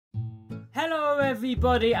Hello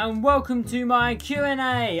everybody and welcome to my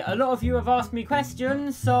Q&A. A lot of you have asked me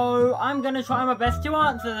questions, so I'm going to try my best to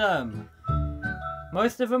answer them.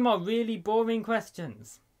 Most of them are really boring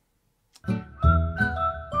questions.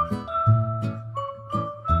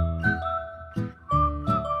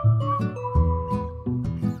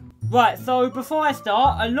 Right, so before I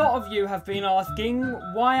start, a lot of you have been asking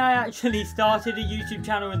why I actually started a YouTube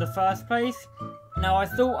channel in the first place. Now, I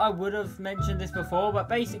thought I would have mentioned this before, but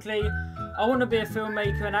basically, I want to be a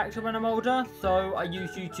filmmaker and actor when I'm older, so I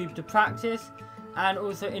use YouTube to practice, and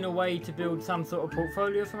also in a way to build some sort of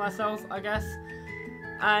portfolio for myself, I guess.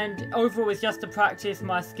 And overall, it's just to practice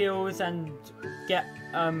my skills and get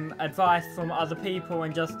advice from other people,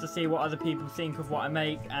 and just to see what other people think of what I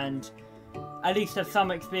make, and at least have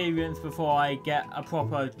some experience before I get a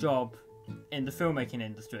proper job in the filmmaking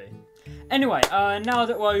industry. Anyway, now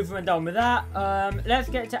that we're over and done with that, let's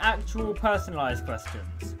get to actual personalised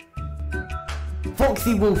questions.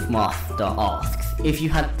 Foxy Wolfmaster asks, if you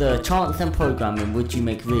had the chance in programming, would you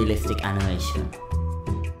make realistic animation?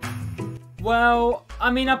 Well,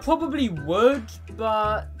 I mean, I probably would,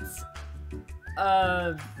 but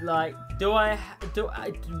like,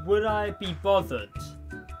 would I be bothered?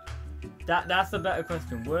 That's a better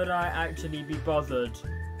question. Would I actually be bothered?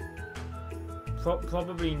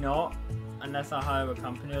 Probably not, unless I hire a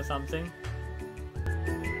company or something.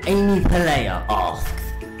 Amy Pelea asks,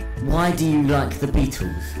 why do you like the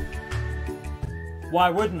Beatles? Why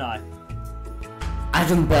wouldn't I?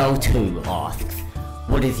 Adam Bell 2 asks,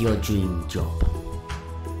 what is your dream job?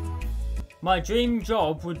 My dream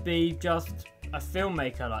job would be just a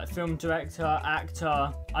filmmaker, like film director,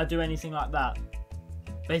 actor. I'd do anything like that.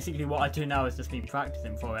 Basically what I do now is just me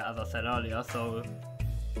practicing for it, as I said earlier, so...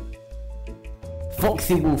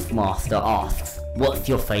 Foxy Wolfmaster asks, what's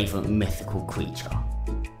your favourite mythical creature?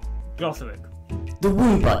 Glossaric. The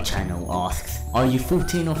Woobutt channel asks, are you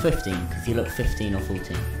 14 or 15? Because you look 15 or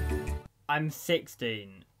 14. I'm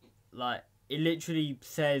 16. Like, it literally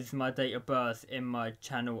says my date of birth in my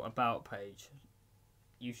channel about page.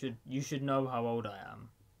 You should know how old I am.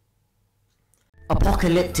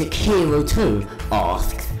 Apocalyptic Hero 2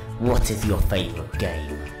 asks, what is your favourite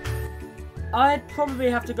game? I'd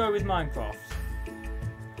probably have to go with Minecraft.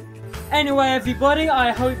 Anyway everybody,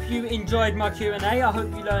 I hope you enjoyed my Q&A. I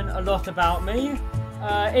hope you learned a lot about me.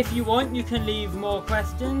 If you want, you can leave more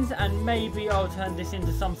questions and maybe I'll turn this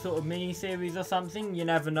into some sort of mini-series or something, you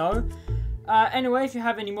never know. Anyway, if you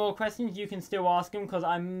have any more questions, you can still ask them because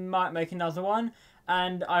I might make another one.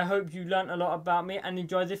 And I hope you learned a lot about me and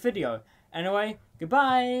enjoyed this video. Anyway,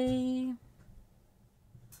 goodbye!